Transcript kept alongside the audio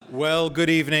Well, good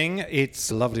evening.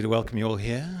 It's lovely to welcome you all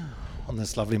here on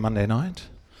this lovely Monday night.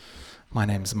 My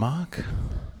name's Mark.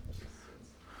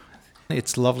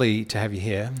 It's lovely to have you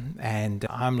here, and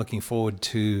I'm looking forward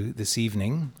to this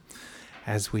evening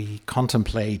as we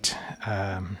contemplate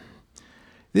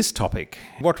this topic.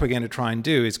 What we're going to try and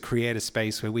do is create a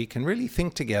space where we can really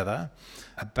think together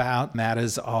about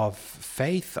matters of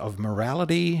faith, of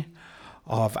morality,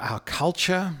 of our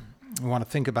culture. We want to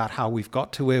think about how we've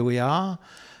got to where we are,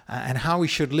 and how we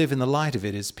should live in the light of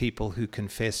it as people who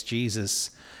confess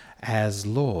Jesus as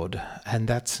Lord. And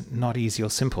that's not easy or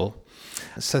simple.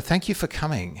 So thank you for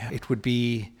coming. It would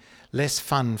be less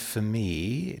fun for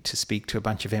me to speak to a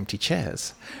bunch of empty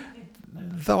chairs,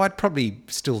 though I'd probably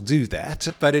still do that.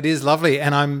 But it is lovely,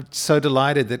 and I'm so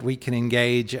delighted that we can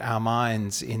engage our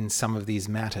minds in some of these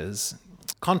matters.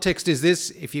 Context is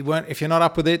this: if you're not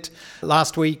up with it,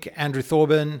 last week Andrew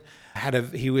Thorburn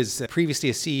he was previously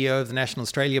a CEO of the National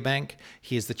Australia Bank.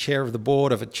 He is the chair of the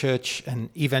board of a church, an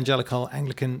evangelical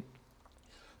Anglican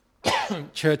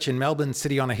church in Melbourne,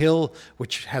 City on a Hill,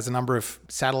 which has a number of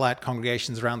satellite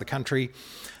congregations around the country.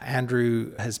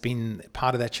 Andrew has been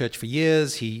part of that church for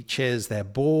years. He chairs their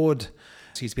board.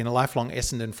 He's been a lifelong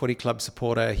Essendon Footy Club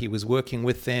supporter. He was working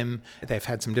with them. They've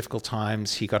had some difficult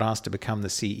times. He got asked to become the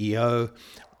CEO.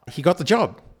 He got the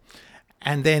job.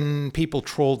 And then people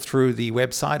trawled through the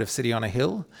website of City on a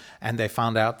Hill, and they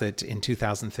found out that in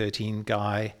 2013,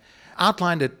 Guy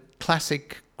outlined a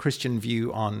classic Christian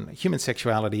view on human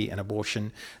sexuality and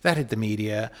abortion. That hit the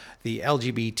media. The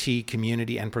LGBT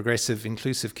community and progressive,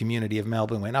 inclusive community of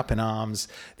Melbourne went up in arms.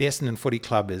 The Essendon Footy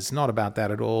Club is not about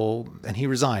that at all, and he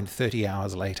resigned 30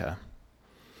 hours later.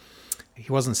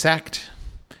 He wasn't sacked,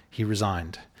 he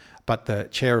resigned. But the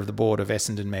chair of the board of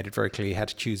Essendon made it very clear he had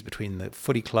to choose between the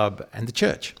footy club and the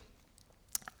church.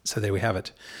 So there we have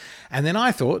it. And then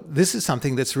I thought, this is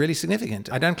something that's really significant.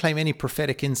 I don't claim any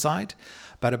prophetic insight,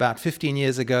 but about 15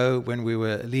 years ago, when we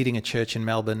were leading a church in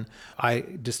Melbourne, I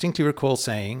distinctly recall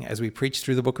saying, as we preached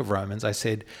through the book of Romans, I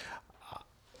said,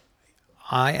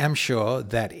 I am sure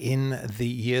that in the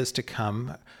years to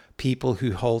come, people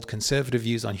who hold conservative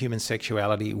views on human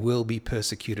sexuality will be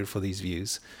persecuted for these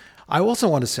views. I also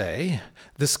want to say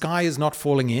the sky is not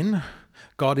falling in.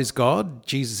 God is God.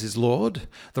 Jesus is Lord.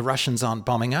 The Russians aren't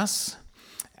bombing us.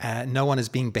 No one is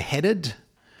being beheaded.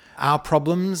 Our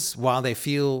problems, while they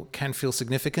can feel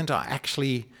significant, are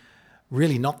actually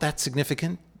really not that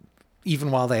significant,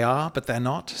 even while they are, but they're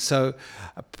not. So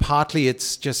partly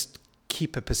it's just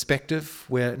keep a perspective.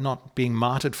 We're not being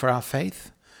martyred for our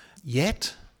faith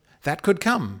yet. That could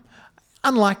come.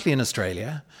 Unlikely in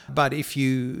Australia, but if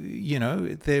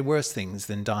there are worse things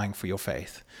than dying for your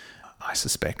faith, I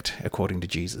suspect, according to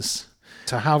Jesus.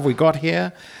 So how have we got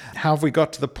here? How have we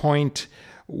got to the point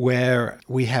where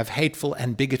we have hateful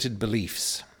and bigoted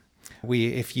beliefs?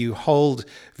 If you hold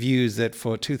views that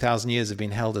for 2,000 years have been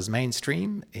held as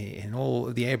mainstream in all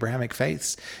the Abrahamic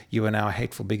faiths, you are now a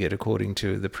hateful bigot, according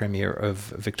to the Premier of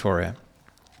Victoria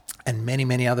and many,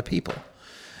 many other people.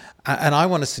 And I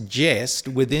want to suggest,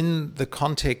 within the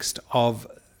context of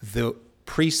the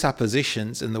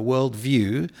presuppositions and the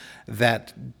worldview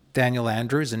that Daniel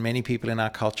Andrews and many people in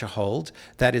our culture hold,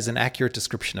 that is an accurate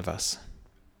description of us.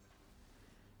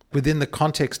 Within the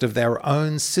context of their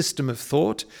own system of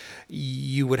thought,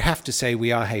 you would have to say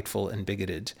we are hateful and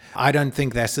bigoted. I don't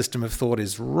think their system of thought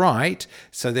is right,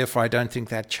 so therefore I don't think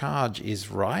that charge is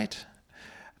right.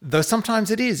 Though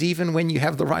sometimes it is, even when you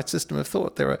have the right system of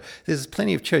thought. There's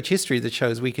plenty of church history that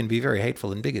shows we can be very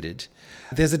hateful and bigoted.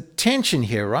 There's a tension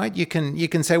here, right? You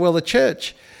can say, well, the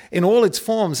church in all its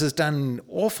forms has done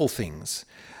awful things.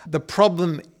 The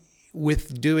problem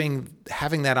with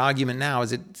having that argument now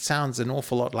is it sounds an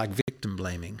awful lot like victim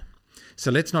blaming. So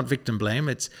let's not victim blame.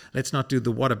 Let's not do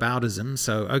the whataboutism.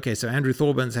 So Andrew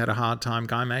Thorburn's had a hard time.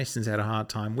 Guy Mason's had a hard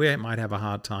time. We might have a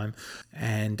hard time.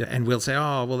 And we'll say,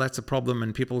 oh, well, that's a problem.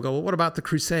 And people will go, well, what about the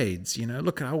Crusades?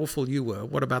 Look how awful you were.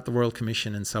 What about the Royal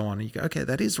Commission and so on? And you go, okay,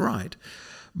 that is right.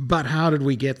 But how did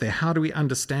we get there? How do we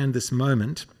understand this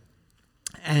moment?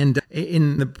 And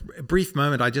in the brief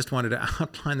moment, I just wanted to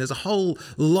outline, there's a whole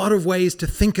lot of ways to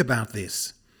think about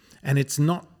this. And it's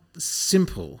not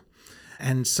simple.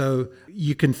 And so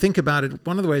you can think about it.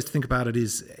 One of the ways to think about it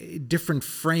is different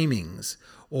framings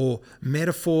or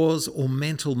metaphors or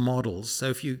mental models. So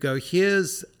if you go,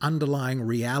 here's underlying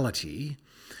reality,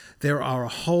 there are a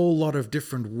whole lot of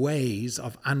different ways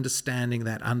of understanding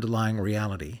that underlying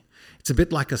reality. It's a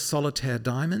bit like a solitaire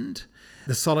diamond.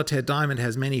 The solitaire diamond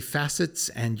has many facets,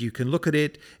 and you can look at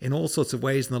it in all sorts of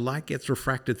ways, and the light gets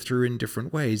refracted through in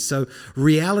different ways. So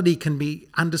reality can be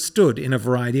understood in a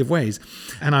variety of ways.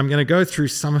 And I'm going to go through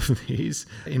some of these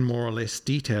in more or less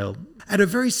detail. At a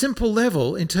very simple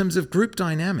level, in terms of group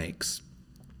dynamics,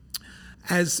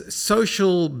 as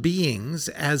social beings,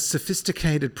 as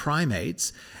sophisticated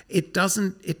primates, it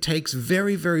takes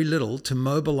very, very little to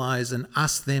mobilize an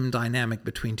us-them dynamic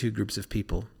between two groups of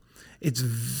people. It's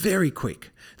very quick.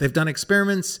 They've done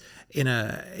experiments in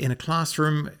a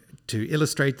classroom to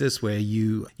illustrate this, where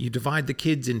you divide the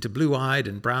kids into blue-eyed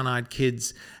and brown-eyed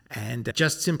kids, and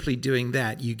just simply doing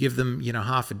that, you give them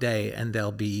half a day, and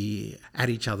they'll be at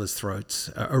each other's throats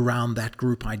around that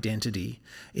group identity.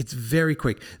 It's very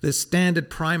quick. The standard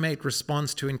primate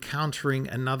response to encountering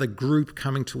another group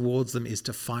coming towards them is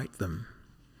to fight them.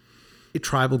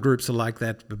 Tribal groups are like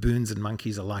that. Baboons and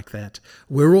monkeys are like that.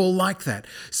 We're all like that.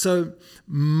 So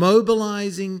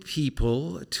mobilizing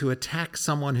people to attack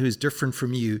someone who's different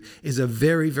from you is a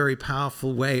very, very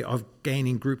powerful way of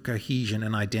gaining group cohesion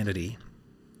and identity.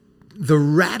 The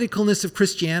radicalness of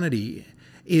Christianity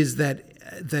is that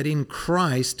in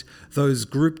Christ, those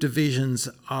group divisions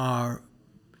are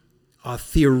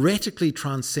theoretically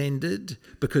transcended,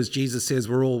 because Jesus says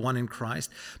we're all one in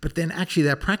Christ, but then actually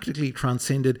they're practically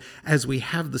transcended as we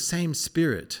have the same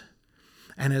Spirit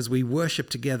and as we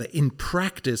worship together. In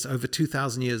practice, over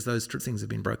 2,000 years, those things have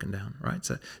been broken down, right?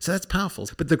 So that's powerful.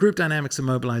 But the group dynamics are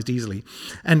mobilized easily,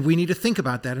 and we need to think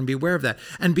about that and be aware of that,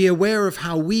 and be aware of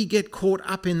how we get caught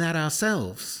up in that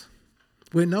ourselves.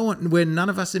 We're none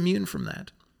of us immune from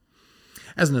that.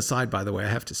 As an aside, by the way, I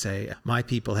have to say, my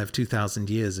people have 2,000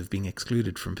 years of being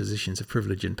excluded from positions of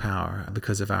privilege and power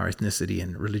because of our ethnicity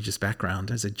and religious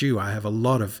background. As a Jew, I have got a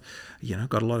lot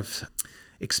of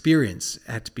experience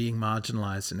at being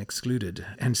marginalized and excluded,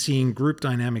 and seeing group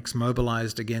dynamics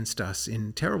mobilized against us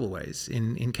in terrible ways.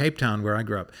 In Cape Town, where I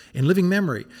grew up, in living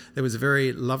memory, there was a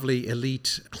very lovely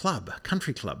elite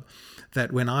country club,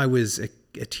 that when I was a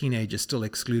teenager still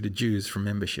excluded Jews from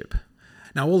membership.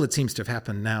 Now, all that seems to have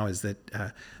happened now is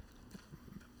that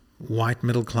white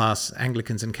middle-class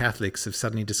Anglicans and Catholics have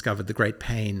suddenly discovered the great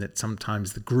pain that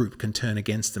sometimes the group can turn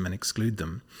against them and exclude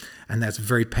them. And that's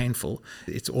very painful.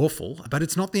 It's awful, but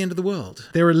it's not the end of the world.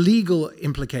 There are legal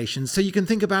implications, so you can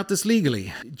think about this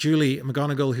legally. Julie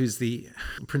McGonigal, who's the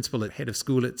principal at head of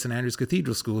school at St. Andrew's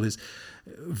Cathedral School, is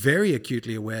very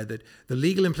acutely aware that the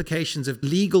legal implications of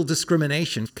legal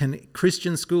discrimination. Can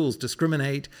Christian schools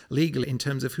discriminate legally in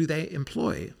terms of who they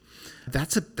employ?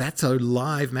 That's a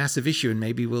live, massive issue, and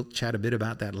maybe we'll chat a bit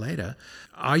about that later.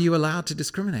 Are you allowed to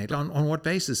discriminate? On what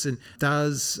basis? And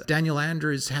does Daniel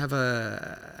Andrews have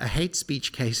a hate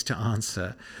speech case to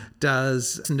answer?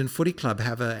 Does Essendon Footy Club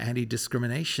have an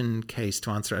anti-discrimination case to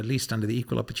answer, at least under the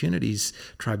Equal Opportunities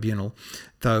Tribunal?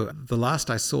 Though the last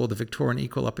I saw, the Victorian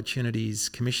Equal Opportunities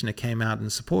Commissioner came out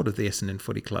in support of the Essendon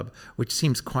Footy Club, which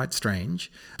seems quite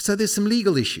strange. So there's some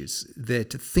legal issues there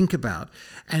to think about,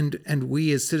 and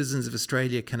we as citizens of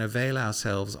Australia can avail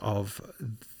ourselves of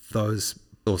those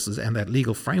sources and that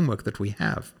legal framework that we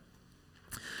have.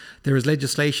 There is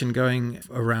legislation going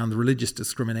around the Religious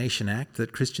Discrimination Act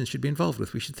that Christians should be involved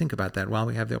with. We should think about that while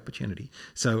we have the opportunity.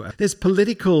 So there's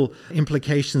political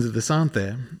implications of this, aren't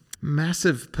there?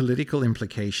 Massive political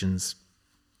implications.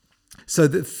 So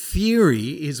the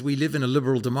theory is we live in a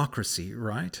liberal democracy,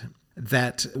 right?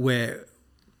 That where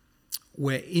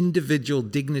individual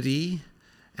dignity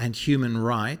and human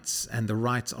rights and the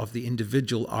rights of the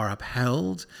individual are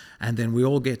upheld, and then we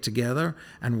all get together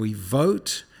and we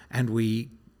vote and we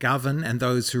govern, and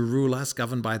those who rule us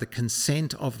govern by the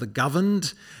consent of the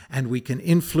governed, and we can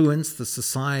influence the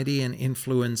society and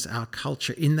influence our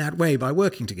culture in that way by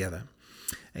working together.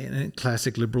 In a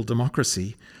classic liberal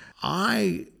democracy,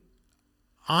 I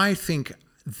think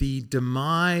the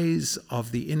demise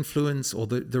of the influence, or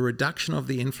the reduction of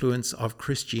the influence of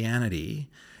Christianity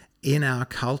in our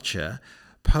culture,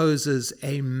 poses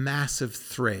a massive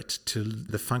threat to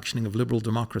the functioning of liberal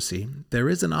democracy. There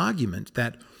is an argument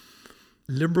that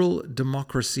liberal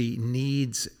democracy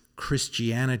needs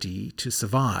Christianity to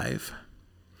survive,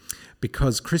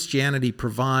 because Christianity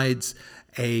provides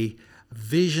a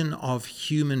vision of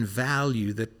human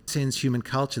value that sends human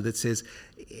culture, that says,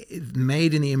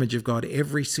 made in the image of God,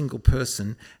 every single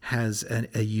person has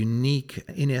a unique,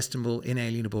 inestimable,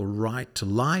 inalienable right to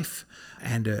life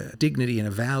and a dignity and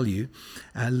a value.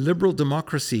 Liberal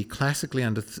democracy, classically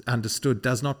understood,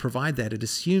 does not provide that. It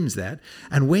assumes that.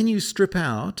 And when you strip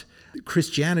out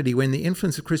Christianity, when the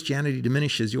influence of Christianity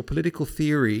diminishes, your political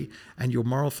theory and your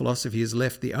moral philosophy is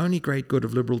left. The only great good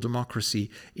of liberal democracy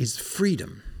is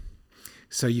freedom.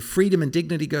 So your freedom and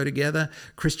dignity go together.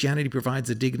 Christianity provides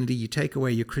a dignity. You take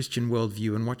away your Christian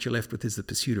worldview, and what you're left with is the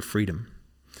pursuit of freedom.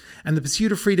 And the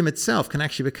pursuit of freedom itself can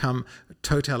actually become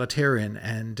totalitarian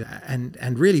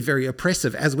and really very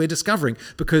oppressive, as we're discovering,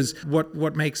 because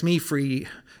what makes me free,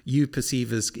 you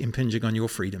perceive as impinging on your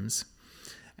freedoms.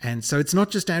 And so it's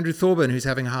not just Andrew Thorburn who's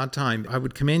having a hard time. I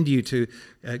would commend you to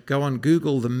go on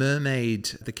Google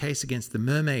the case against the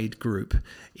Mermaid Group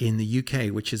in the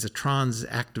UK, which is a trans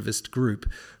activist group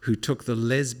who took the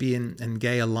Lesbian and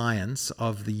Gay Alliance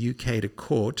of the UK to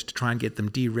court to try and get them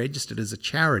deregistered as a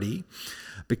charity,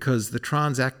 because the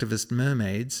trans activist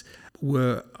mermaids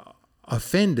were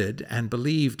offended and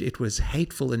believed it was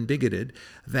hateful and bigoted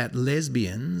that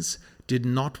lesbians did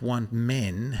not want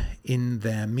men in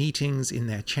their meetings, in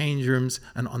their change rooms,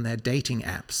 and on their dating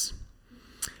apps.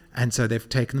 And so they've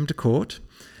taken them to court,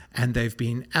 and they've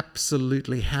been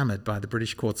absolutely hammered by the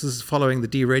British courts. This is following the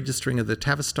deregistering of the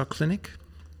Tavistock Clinic.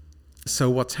 So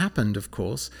what's happened, of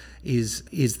course, is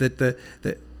that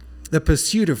the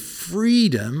pursuit of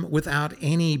freedom without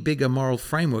any bigger moral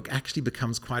framework actually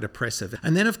becomes quite oppressive.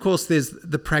 And then, of course, there's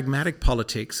the pragmatic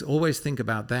politics. Always think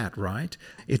about that, right?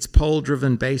 It's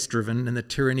poll-driven, base-driven, and the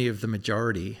tyranny of the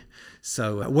majority.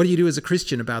 So what do you do as a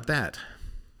Christian about that?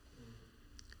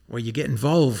 Well, you get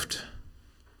involved.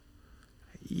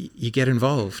 You get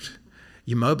involved.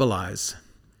 You mobilize.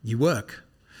 You work.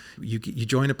 You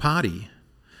join a party.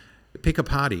 Pick a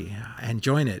party and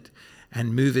join it,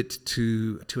 and move it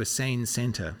to a sane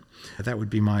center. That would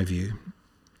be my view.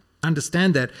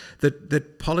 Understand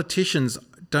that politicians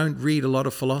don't read a lot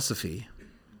of philosophy,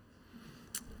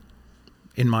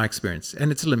 in my experience, and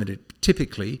it's limited.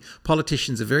 Typically,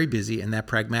 politicians are very busy and they're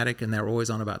pragmatic and they're always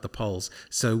on about the polls.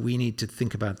 So we need to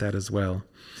think about that as well.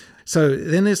 So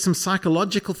then there's some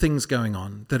psychological things going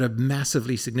on that are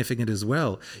massively significant as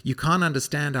well. You can't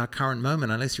understand our current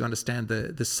moment unless you understand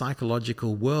the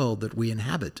psychological world that we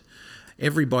inhabit.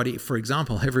 Everybody, for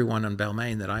example, everyone on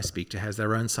Balmain that I speak to has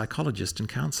their own psychologist and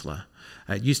counsellor.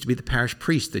 It used to be the parish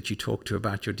priest that you talk to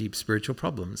about your deep spiritual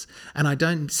problems. And I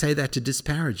don't say that to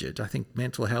disparage it. I think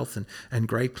mental health and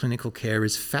great clinical care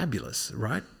is fabulous,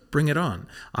 right? Bring it on.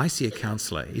 I see a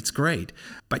counsellor. It's great.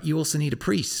 But you also need a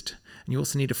priest. And you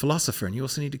also need a philosopher, and you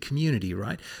also need a community,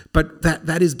 right? But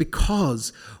that is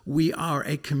because we are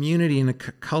a community and a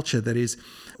culture that is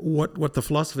what the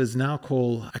philosophers now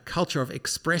call a culture of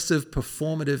expressive,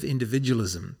 performative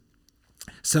individualism.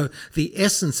 So the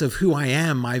essence of who I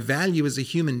am, my value as a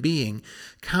human being,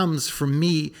 comes from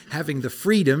me having the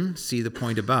freedom, see the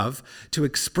point above, to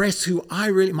express who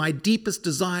my deepest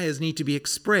desires need to be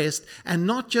expressed, and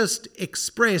not just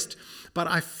expressed, but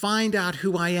I find out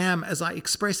who I am as I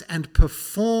express and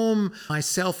perform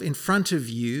myself in front of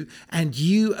you, and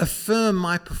you affirm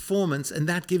my performance, and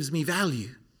that gives me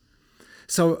value.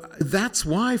 So that's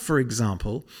why, for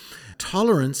example,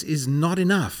 tolerance is not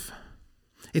enough.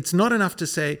 It's not enough to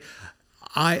say,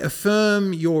 I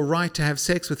affirm your right to have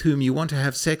sex with whom you want to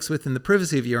have sex with in the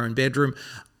privacy of your own bedroom.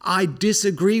 I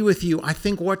disagree with you. I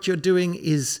think what you're doing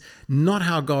is not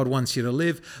how God wants you to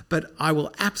live, but I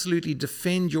will absolutely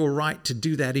defend your right to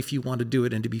do that if you want to do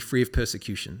it and to be free of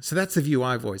persecution. So that's the view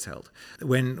I've always held.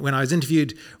 When I was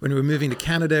interviewed, when we were moving to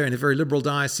Canada in a very liberal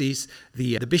diocese,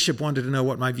 the bishop wanted to know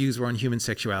what my views were on human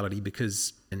sexuality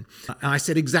because... And I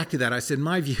said exactly that. I said,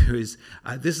 my view is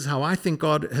this is how I think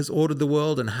God has ordered the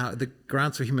world and how the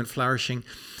grounds for human flourishing,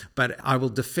 but I will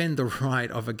defend the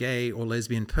right of a gay or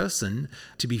lesbian person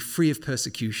to be free of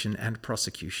persecution and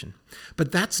prosecution.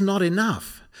 But that's not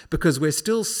enough, because we're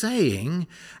still saying,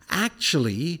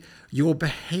 actually, your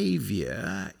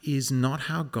behavior is not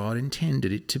how God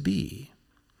intended it to be.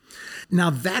 Now,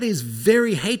 that is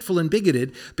very hateful and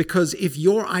bigoted, because if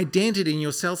your identity and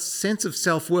your sense of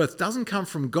self-worth doesn't come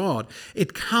from God,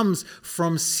 it comes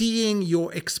from seeing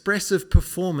your expressive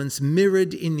performance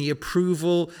mirrored in the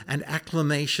approval and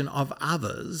acclamation of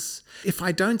others. If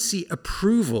I don't see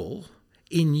approval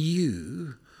in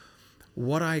you,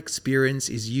 what I experience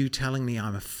is you telling me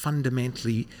I'm a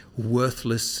fundamentally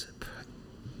worthless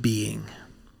being.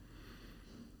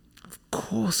 Of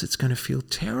course, it's going to feel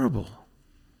terrible.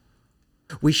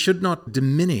 We should not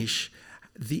diminish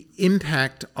the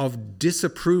impact of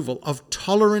disapproval, of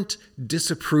tolerant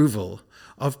disapproval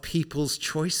of people's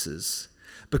choices,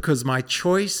 because my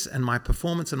choice and my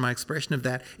performance and my expression of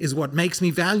that is what makes me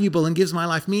valuable and gives my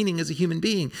life meaning as a human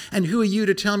being. And who are you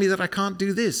to tell me that I can't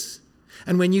do this?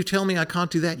 And when you tell me I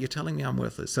can't do that, you're telling me I'm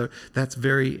worthless. So that's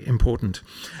very important.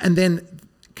 And then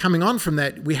coming on from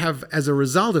that, we have, as a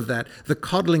result of that, the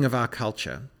coddling of our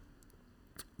culture.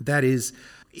 That is,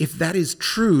 if that is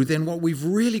true, then what we've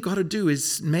really got to do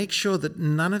is make sure that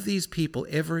none of these people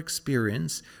ever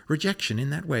experience rejection in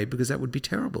that way, because that would be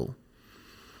terrible.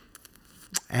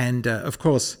 And of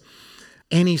course,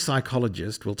 any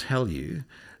psychologist will tell you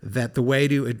that the way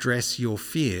to address your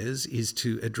fears is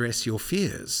to address your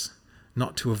fears,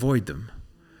 not to avoid them.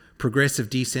 Progressive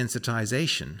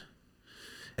desensitization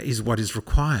is what is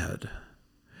required.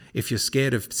 If you're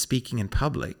scared of speaking in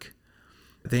public,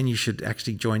 then you should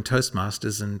actually join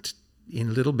Toastmasters and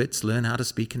in little bits learn how to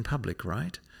speak in public,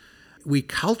 right? We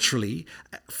culturally,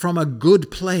 from a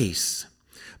good place,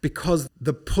 because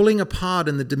the pulling apart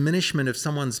and the diminishment of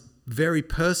someone's very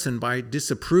person by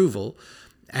disapproval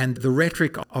and the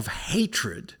rhetoric of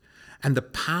hatred and the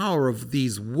power of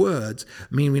these words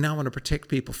mean we now want to protect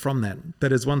people from that.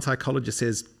 But as one psychologist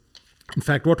says, in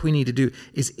fact, what we need to do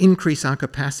is increase our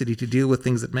capacity to deal with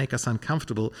things that make us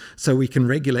uncomfortable so we can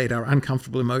regulate our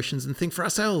uncomfortable emotions and think for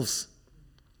ourselves.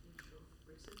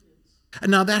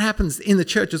 And now that happens in the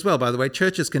church as well, by the way.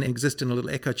 Churches can exist in a little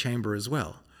echo chamber as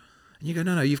well. And you go,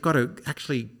 no, you've got to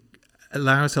actually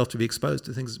allow yourself to be exposed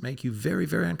to things that make you very,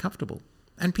 very uncomfortable.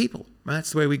 And people.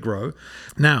 That's the way we grow.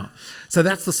 Now, so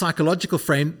that's the psychological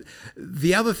frame.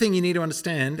 The other thing you need to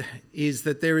understand is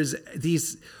that there is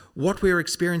these... What we're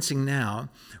experiencing now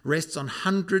rests on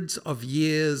hundreds of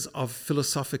years of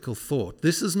philosophical thought.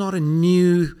 This is not a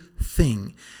new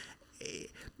thing.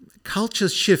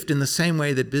 Cultures shift in the same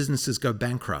way that businesses go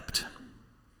bankrupt.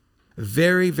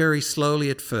 Very, very slowly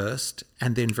at first,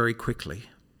 and then very quickly.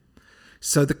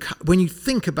 So when you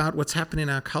think about what's happened in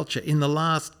our culture in the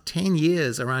last 10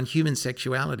 years around human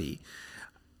sexuality,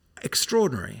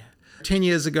 extraordinary. 10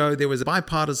 years ago, there was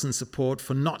bipartisan support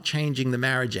for not changing the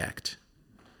Marriage Act.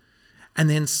 And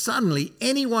then suddenly,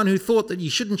 anyone who thought that you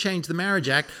shouldn't change the Marriage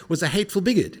Act was a hateful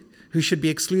bigot who should be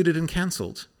excluded and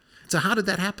cancelled. So how did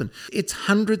that happen? It's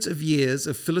hundreds of years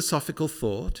of philosophical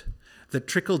thought that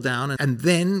trickled down and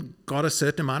then got a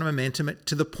certain amount of momentum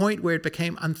to the point where it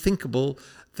became unthinkable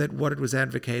that what it was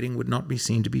advocating would not be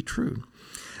seen to be true.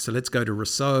 So let's go to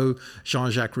Rousseau,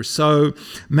 Jean-Jacques Rousseau.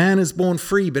 Man is born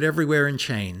free, but everywhere in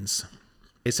chains.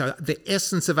 So the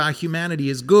essence of our humanity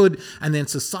is good, and then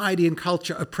society and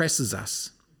culture oppresses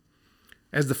us.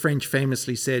 As the French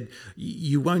famously said,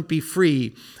 you won't be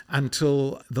free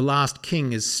until the last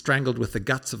king is strangled with the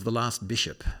guts of the last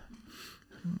bishop.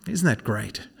 Isn't that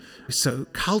great? So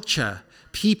culture,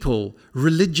 people,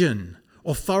 religion,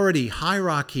 authority,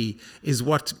 hierarchy is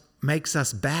what makes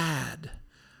us bad,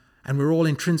 and we're all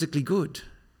intrinsically good.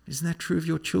 Isn't that true of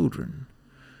your children?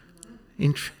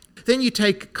 Then you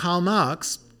take Karl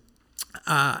Marx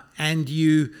and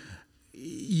you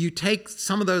take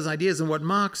some of those ideas, and what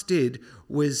Marx did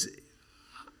was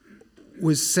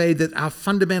say that our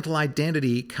fundamental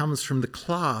identity comes from the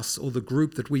class or the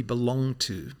group that we belong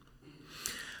to.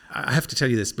 I have to tell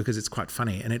you this because it's quite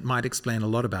funny and it might explain a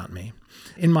lot about me.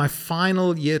 In my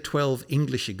final Year 12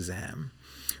 English exam,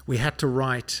 we had to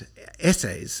write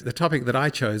essays. The topic that I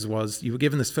chose was, you were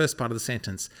given this first part of the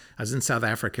sentence. I was in South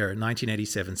Africa in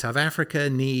 1987. South Africa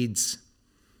needs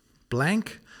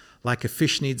blank like a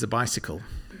fish needs a bicycle.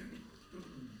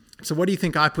 So what do you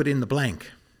think I put in the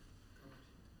blank?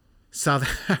 South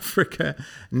Africa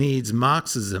needs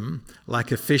Marxism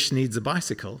like a fish needs a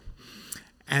bicycle.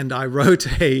 And I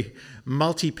wrote a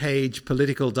multi-page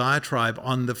political diatribe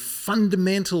on the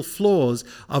fundamental flaws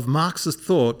of Marxist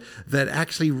thought that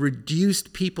actually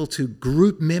reduced people to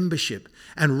group membership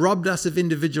and robbed us of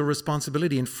individual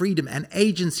responsibility and freedom and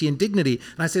agency and dignity.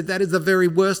 And I said, that is the very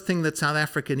worst thing that South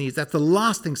Africa needs. That's the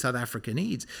last thing South Africa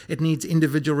needs. It needs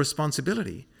individual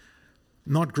responsibility,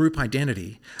 not group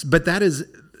identity. But that is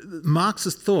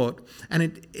Marxist thought, and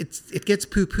it gets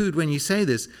poo-pooed when you say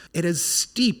this. It has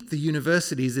steeped the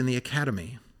universities in the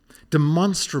academy.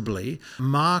 Demonstrably,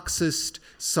 Marxist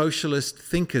socialist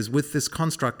thinkers with this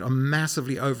construct are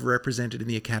massively overrepresented in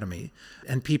the academy,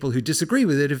 and people who disagree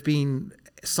with it have been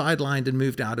sidelined and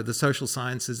moved out of the social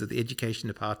sciences, of the education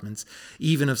departments,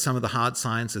 even of some of the hard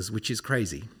sciences, which is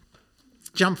crazy.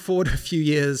 Jump forward a few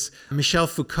years, Michel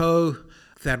Foucault,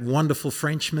 that wonderful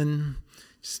Frenchman,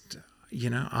 just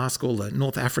ask all the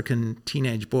North African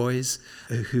teenage boys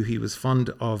who he was fond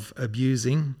of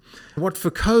abusing. What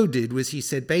Foucault did was he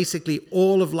said, basically,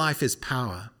 all of life is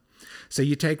power. So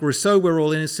you take Rousseau, we're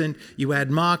all innocent. You add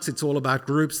Marx, it's all about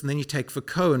groups. And then you take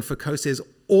Foucault, and Foucault says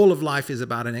all of life is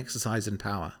about an exercise in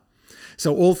power.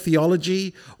 So all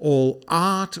theology, all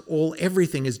art, all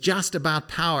everything is just about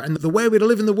power. And the way we're to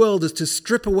live in the world is to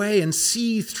strip away and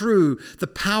see through the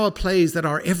power plays that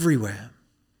are everywhere.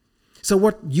 So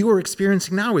what you are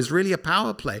experiencing now is really a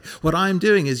power play. What I'm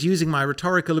doing is using my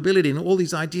rhetorical ability and all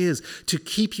these ideas to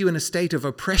keep you in a state of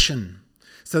oppression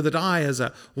so that I, as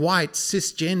a white,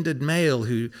 cisgendered male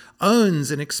who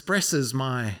owns and expresses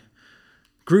my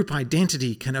group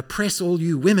identity, can oppress all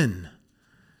you women.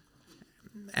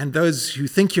 And those who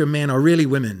think you're men are really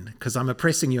women, because I'm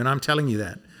oppressing you and I'm telling you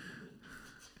that.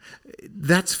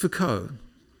 That's Foucault.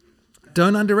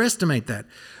 Don't underestimate that.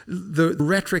 The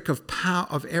rhetoric of power,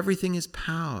 of everything is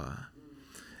power,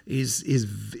 is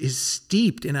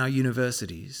steeped in our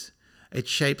universities. It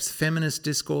shapes feminist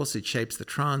discourse, it shapes the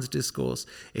trans discourse,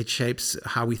 it shapes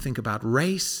how we think about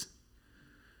race.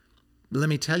 Let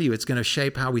me tell you, it's going to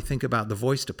shape how we think about the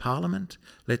voice to parliament.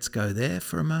 Let's go there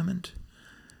for a moment.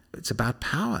 It's about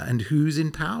power and who's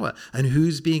in power and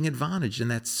who's being advantaged, and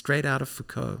that's straight out of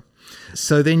Foucault.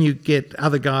 So then you get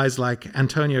other guys like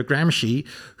Antonio Gramsci,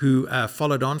 who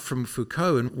followed on from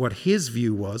Foucault, and what his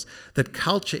view was that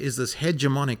culture is this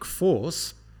hegemonic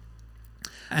force,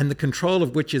 and the control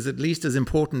of which is at least as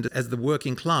important as the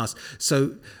working class.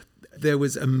 So there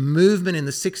was a movement in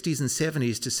the 60s and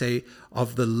 70s to say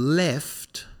of the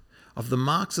left, of the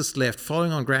Marxist left,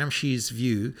 following on Gramsci's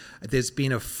view, there's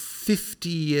been a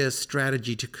 50-year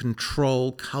strategy to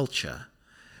control culture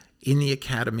in the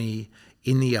academy,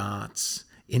 in the arts,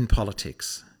 in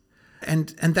politics.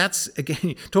 And that's,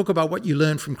 again, talk about what you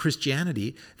learn from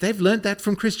Christianity. They've learned that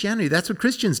from Christianity. That's what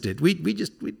Christians did. We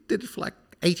did it for like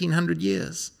 1,800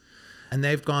 years. And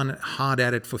they've gone hard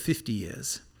at it for 50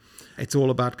 years. It's all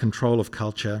about control of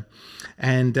culture.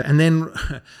 And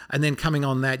then coming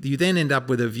on that, you then end up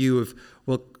with a view of,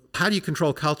 well, how do you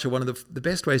control culture? One of the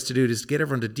best ways to do it is to get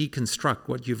everyone to deconstruct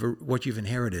what you've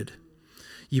inherited.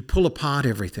 You pull apart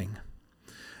everything.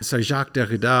 So Jacques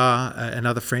Derrida,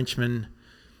 another Frenchman,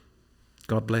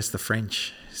 God bless the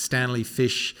French, Stanley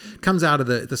Fish, comes out of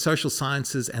the social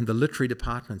sciences and the literary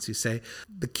departments who say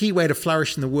the key way to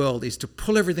flourish in the world is to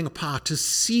pull everything apart, to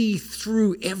see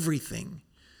through everything.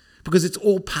 Because it's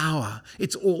all power,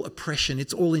 it's all oppression,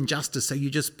 it's all injustice. So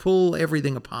you just pull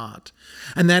everything apart.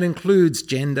 And that includes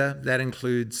gender, that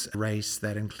includes race,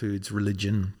 that includes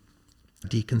religion.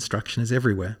 Deconstruction is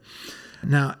everywhere.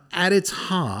 Now, at its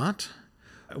heart,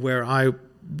 where I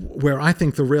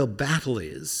think the real battle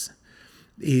is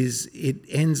it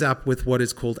ends up with what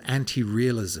is called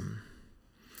anti-realism.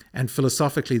 And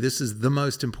philosophically, this is the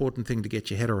most important thing to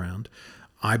get your head around,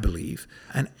 I believe.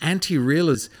 An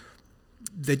anti-realism,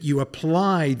 that you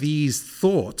apply these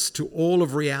thoughts to all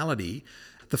of reality.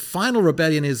 The final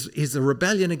rebellion is a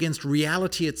rebellion against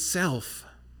reality itself.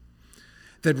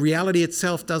 That reality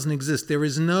itself doesn't exist. There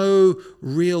is no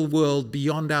real world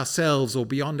beyond ourselves or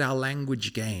beyond our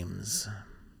language games.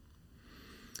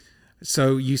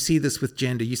 So you see this with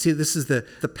gender. You see this is the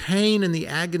pain and the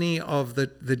agony of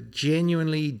the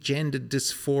genuinely gender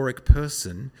dysphoric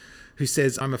person who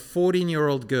says, I'm a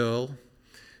 14-year-old girl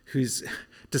who's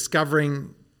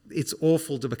discovering it's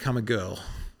awful to become a girl.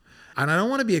 And I don't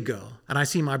want to be a girl. And I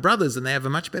see my brothers and they have a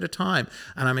much better time.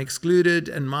 And I'm excluded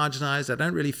and marginalized. I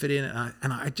don't really fit in.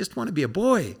 And I just want to be a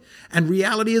boy. And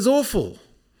reality is awful.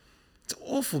 It's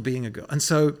awful being a girl. And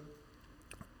so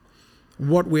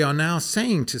what we are now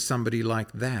saying to somebody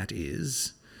like that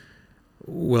is,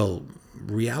 well,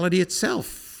 reality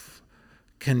itself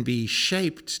can be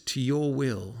shaped to your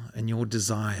will and your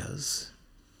desires.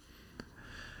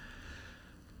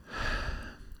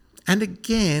 And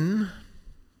again,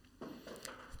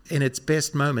 in its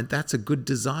best moment, that's a good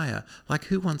desire. Like,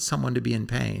 who wants someone to be in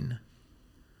pain?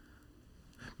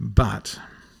 But,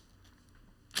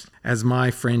 as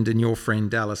my friend and your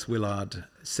friend Dallas Willard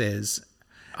says,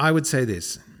 I would say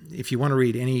this. If you want to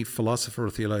read any philosopher or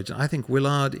theologian, I think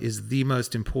Willard is the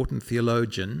most important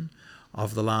theologian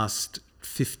of the last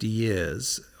 50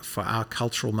 years for our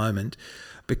cultural moment,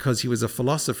 because he was a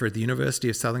philosopher at the University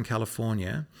of Southern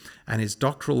California, and his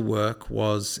doctoral work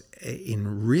was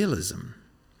in realism.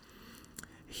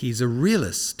 He's a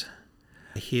realist.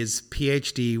 His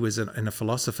PhD was in a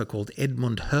philosopher called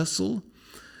Edmund Husserl,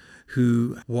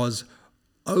 who was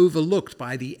overlooked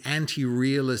by the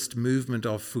anti-realist movement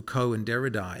of Foucault and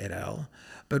Derrida et al.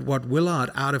 But what Willard,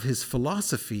 out of his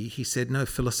philosophy, he said, no,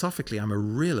 philosophically, I'm a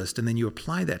realist. And then you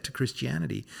apply that to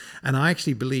Christianity. And I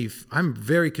actually believe, I'm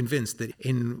very convinced that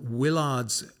in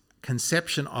Willard's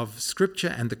conception of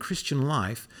Scripture and the Christian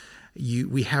life,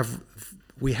 we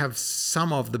have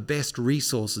some of the best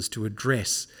resources to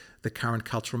address the current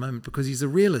cultural moment, because he's a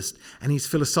realist and he's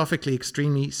philosophically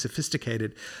extremely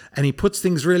sophisticated. And he puts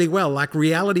things really well, like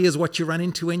reality is what you run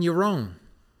into when you're wrong.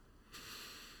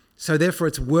 So therefore,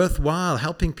 it's worthwhile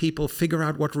helping people figure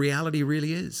out what reality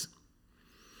really is.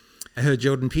 I heard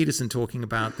Jordan Peterson talking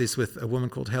about this with a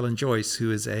woman called Helen Joyce, who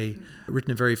has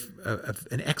written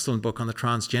an excellent book on the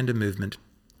transgender movement.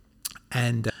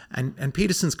 And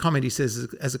Peterson's comment, he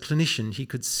says, as a clinician, he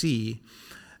could see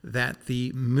that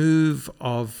we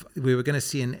were going to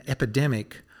see an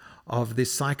epidemic of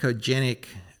this psychogenic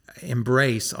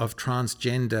embrace of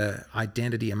transgender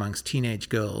identity amongst teenage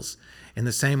girls in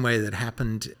the same way that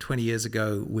happened 20 years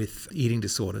ago with eating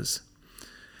disorders.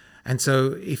 And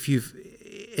so if you've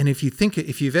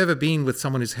ever been with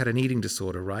someone who's had an eating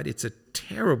disorder, right, it's a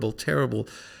terrible, terrible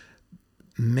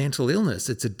mental illness.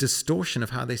 It's a distortion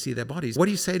of how they see their bodies. What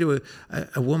do you say to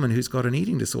a woman who's got an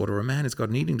eating disorder, or a man who's got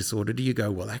an eating disorder? Do you go,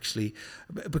 well, actually,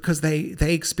 because they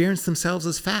experience themselves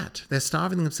as fat. They're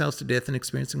starving themselves to death and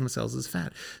experiencing themselves as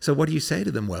fat. So what do you say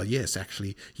to them? Well, yes,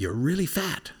 actually, you're really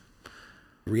fat.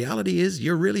 Reality is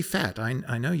you're really fat.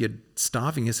 I know you're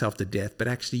starving yourself to death, but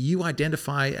actually you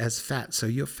identify as fat, so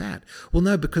you're fat. Well,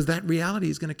 no, because that reality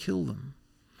is going to kill them.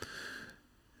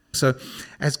 So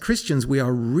as Christians, we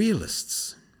are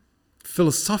realists,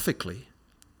 philosophically.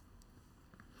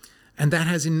 And that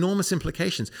has enormous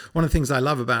implications. One of the things I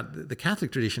love about the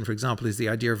Catholic tradition, for example, is the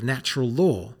idea of natural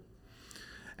law.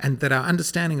 And that our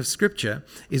understanding of Scripture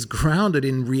is grounded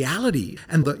in reality,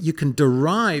 and that you can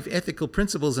derive ethical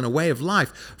principles and a way of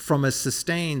life from a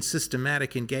sustained,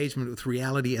 systematic engagement with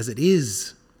reality as it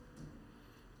is.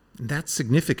 And that's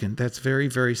significant. That's very,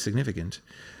 very significant.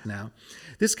 Now,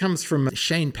 this comes from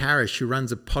Shane Parrish, who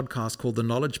runs a podcast called The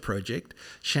Knowledge Project.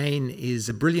 Shane is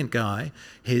a brilliant guy.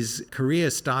 His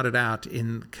career started out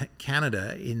in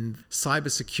Canada in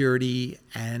cybersecurity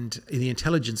and in the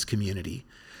intelligence community.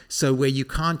 So where you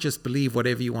can't just believe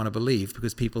whatever you want to believe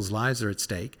because people's lives are at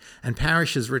stake. And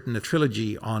Parrish has written a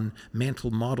trilogy on mental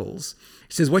models.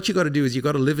 He says, what you got to do is you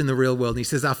got to live in the real world. And he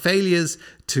says, our failures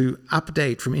to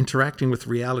update from interacting with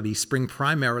reality spring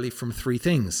primarily from three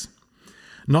things.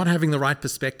 Not having the right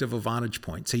perspective or vantage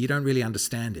point, so you don't really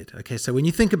understand it. Okay, so when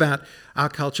you think about our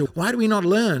culture, why do we not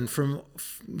learn from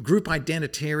group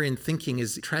identitarian thinking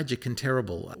is tragic and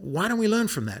terrible? Why don't we learn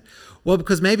from that? Well,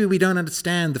 because maybe we don't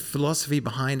understand the philosophy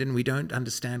behind it and we don't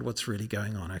understand what's really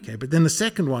going on. Okay, but then the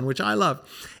second one, which I love,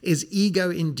 is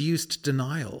ego-induced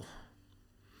denial.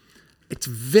 It's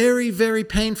very, very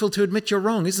painful to admit you're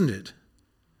wrong, isn't it?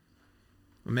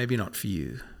 Well, maybe not for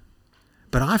you.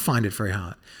 But I find it very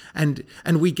hard. And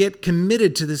we get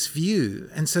committed to this view.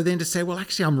 And so then to say, well,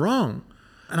 actually, I'm wrong.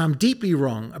 And I'm deeply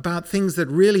wrong about things that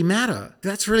really matter.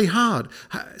 That's really hard.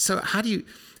 So how do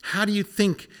you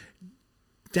think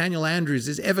Daniel Andrews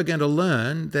is ever going to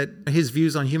learn that his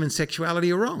views on human sexuality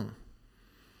are wrong?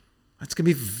 It's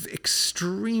going to be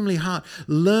extremely hard.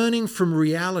 Learning from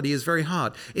reality is very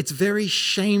hard. It's very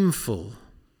shameful.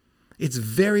 It's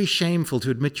very shameful to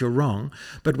admit you're wrong,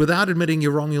 but without admitting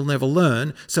you're wrong, you'll never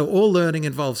learn. So all learning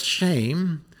involves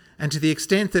shame, and to the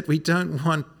extent that we don't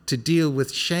want to deal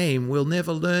with shame, we'll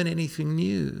never learn anything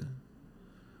new,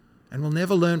 and we'll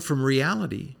never learn from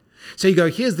reality. So you go,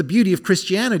 here's the beauty of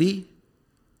Christianity.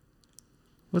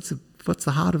 What's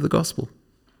the heart of the gospel?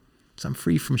 So I'm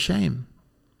free from shame.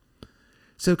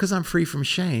 So because I'm free from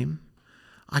shame,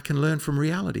 I can learn from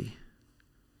reality.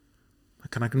 I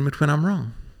can admit when I'm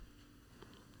wrong.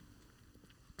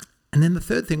 And then the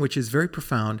third thing, which is very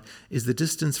profound, is the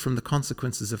distance from the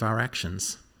consequences of our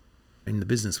actions in the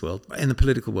business world. In the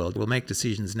political world, we'll make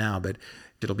decisions now, but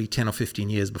it'll be 10 or 15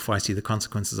 years before I see the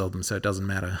consequences of them, so it doesn't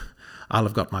matter. I'll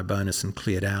have got my bonus and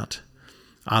cleared out.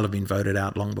 I'll have been voted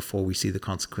out long before we see the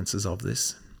consequences of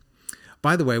this.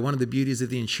 By the way, one of the beauties of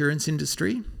the insurance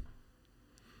industry,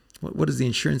 what does the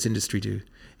insurance industry do?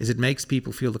 Is it makes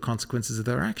people feel the consequences of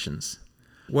their actions.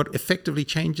 What effectively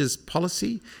changes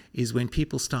policy is when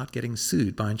people start getting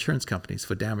sued by insurance companies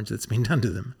for damage that's been done to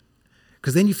them.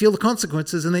 Because then you feel the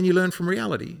consequences and then you learn from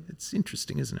reality. It's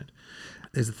interesting, isn't it?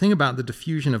 There's a thing about the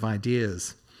diffusion of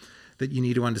ideas that you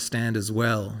need to understand as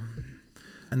well.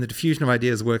 And the diffusion of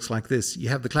ideas works like this. You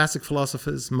have the classic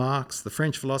philosophers, Marx, the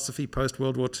French philosophy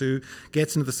post-World War II,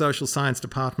 gets into the social science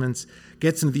departments,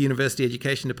 gets into the university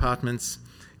education departments,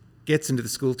 gets into the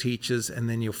school teachers, and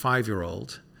then your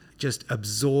 5-year-old just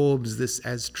absorbs this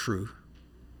as true.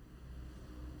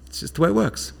 It's just the way it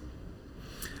works.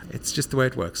 It's just the way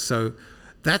it works. So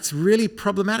that's really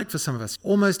problematic for some of us.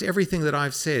 Almost everything that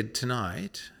I've said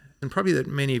tonight, and probably that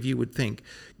many of you would think,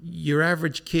 your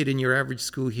average kid in your average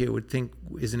school here would think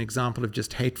is an example of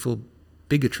just hateful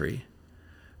bigotry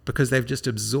because they've just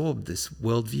absorbed this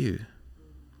worldview.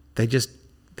 They just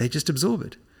absorb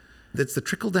it. That's the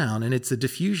trickle down, and it's a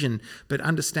diffusion, but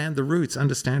understand the roots,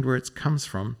 understand where it comes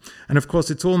from. And of course,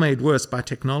 it's all made worse by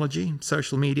technology,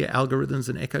 social media, algorithms,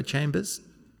 and echo chambers.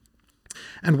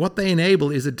 And what they enable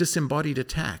is a disembodied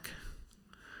attack.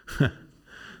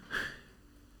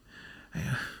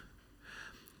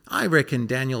 I reckon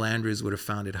Daniel Andrews would have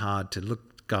found it hard to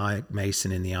Guy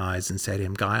Mason in the eyes and say to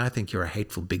him, Guy, I think you're a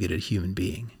hateful, bigoted human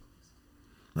being.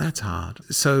 That's hard.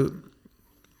 So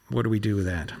what do we do with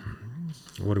that?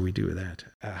 What do we do with that?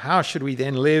 How should we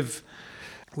then live?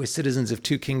 We're citizens of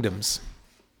two kingdoms.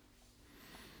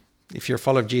 If you're a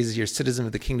follower of Jesus, you're a citizen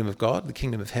of the kingdom of God, the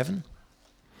kingdom of heaven.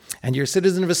 And you're a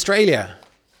citizen of Australia.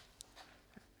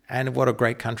 And what a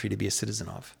great country to be a citizen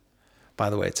of. By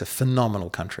the way, it's a phenomenal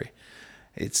country.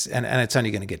 And it's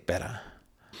only going to get better.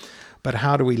 But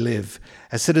how do we live?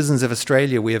 As citizens of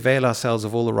Australia, we avail ourselves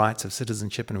of all the rights of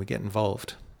citizenship and we get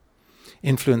involved.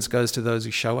 Influence goes to those who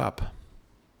show up.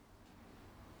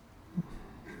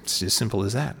 It's as simple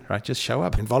as that, right? Just show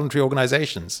up. In voluntary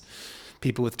organizations,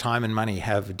 people with time and money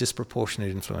have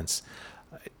disproportionate influence.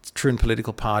 It's true in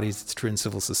political parties. It's true in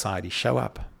civil society. Show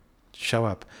up. Show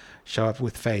up. Show up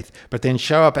with faith. But then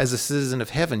show up as a citizen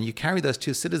of heaven. You carry those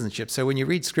two citizenships. So when you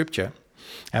read scripture,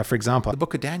 for example, the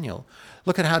book of Daniel,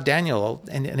 look at how Daniel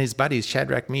and his buddies,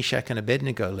 Shadrach, Meshach, and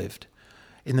Abednego lived.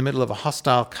 In the middle of a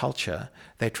hostile culture,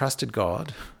 they trusted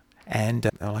God, and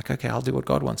they're like, okay, I'll do what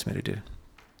God wants me to do,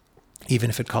 even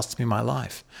if it costs me my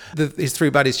life. His three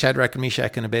buddies, Shadrach,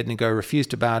 Meshach, and Abednego,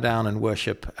 refused to bow down and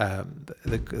worship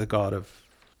the God of...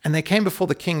 And they came before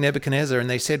the king Nebuchadnezzar, and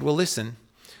they said, well, listen,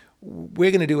 we're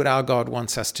going to do what our God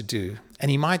wants us to do. And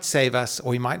he might save us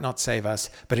or he might not save us,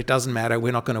 but it doesn't matter.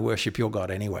 We're not going to worship your God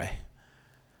anyway.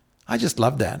 I just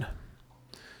love that.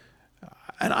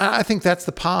 And I think that's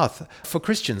the path for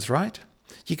Christians, right?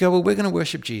 You go, well, we're going to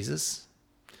worship Jesus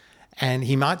and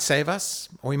he might save us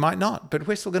or he might not, but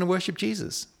we're still going to worship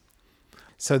Jesus.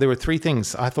 So there were three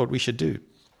things I thought we should do.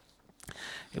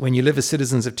 When you live as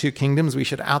citizens of two kingdoms, we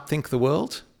should outthink the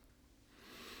world.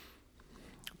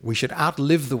 We should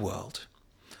outlive the world.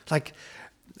 Like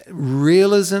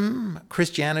realism,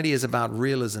 Christianity is about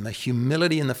realism, a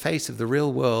humility in the face of the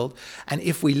real world. And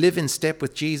if we live in step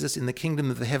with Jesus in the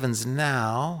kingdom of the heavens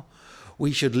now,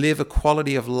 we should live a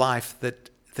quality of life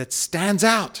that stands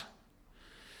out,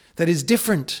 that is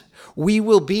different. We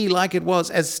will be like it was,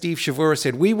 as Steve Shavura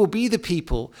said, we will be the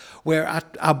people where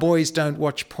our boys don't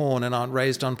watch porn and aren't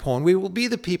raised on porn. We will be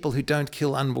the people who don't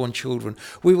kill unborn children.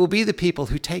 We will be the people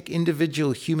who take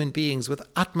individual human beings with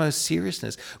utmost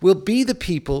seriousness. We'll be the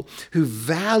people who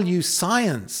value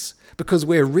science because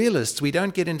we're realists. We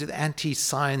don't get into the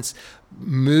anti-science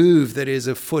move that is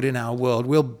afoot in our world.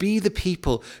 We'll be the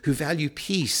people who value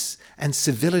peace and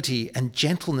civility and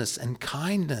gentleness and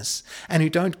kindness, and who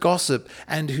don't gossip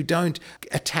and who don't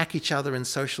attack each other in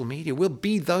social media. We'll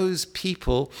be those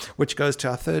people, which goes to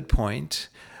our third point.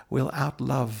 We'll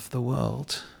outlove the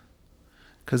world,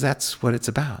 because that's what it's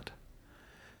about.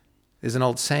 There's an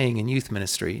old saying in youth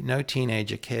ministry, no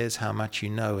teenager cares how much you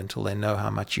know until they know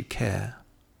how much you care.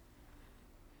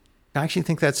 I actually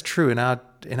think that's true in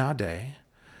our day.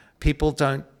 People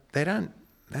don't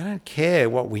care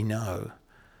what we know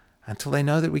until they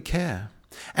know that we care.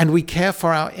 And we care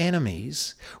for our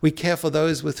enemies. We care for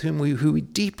those with whom who we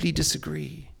deeply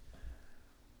disagree.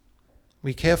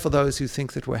 We care for those who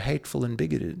think that we're hateful and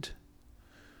bigoted.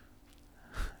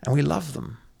 And we love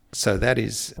them. So that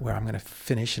is where I'm going to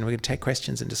finish, and we're going to take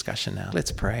questions and discussion now.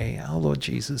 Let's pray. Oh, Lord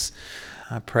Jesus,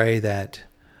 I pray that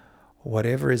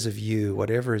whatever is of you,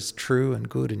 whatever is true and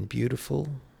good and beautiful,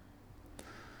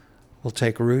 will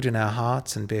take root in our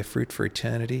hearts and bear fruit for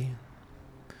eternity.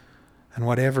 And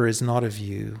whatever is not of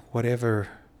you, whatever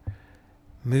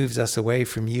moves us away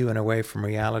from you and away from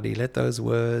reality, let those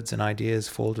words and ideas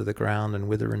fall to the ground and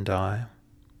wither and die.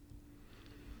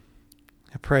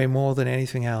 I pray more than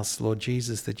anything else, Lord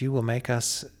Jesus, that you will make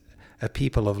us a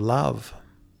people of love.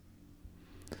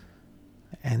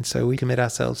 And so we commit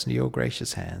ourselves into your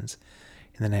gracious hands,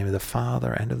 in the name of the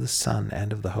Father, and of the Son,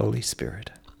 and of the Holy Spirit.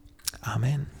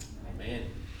 Amen. Amen.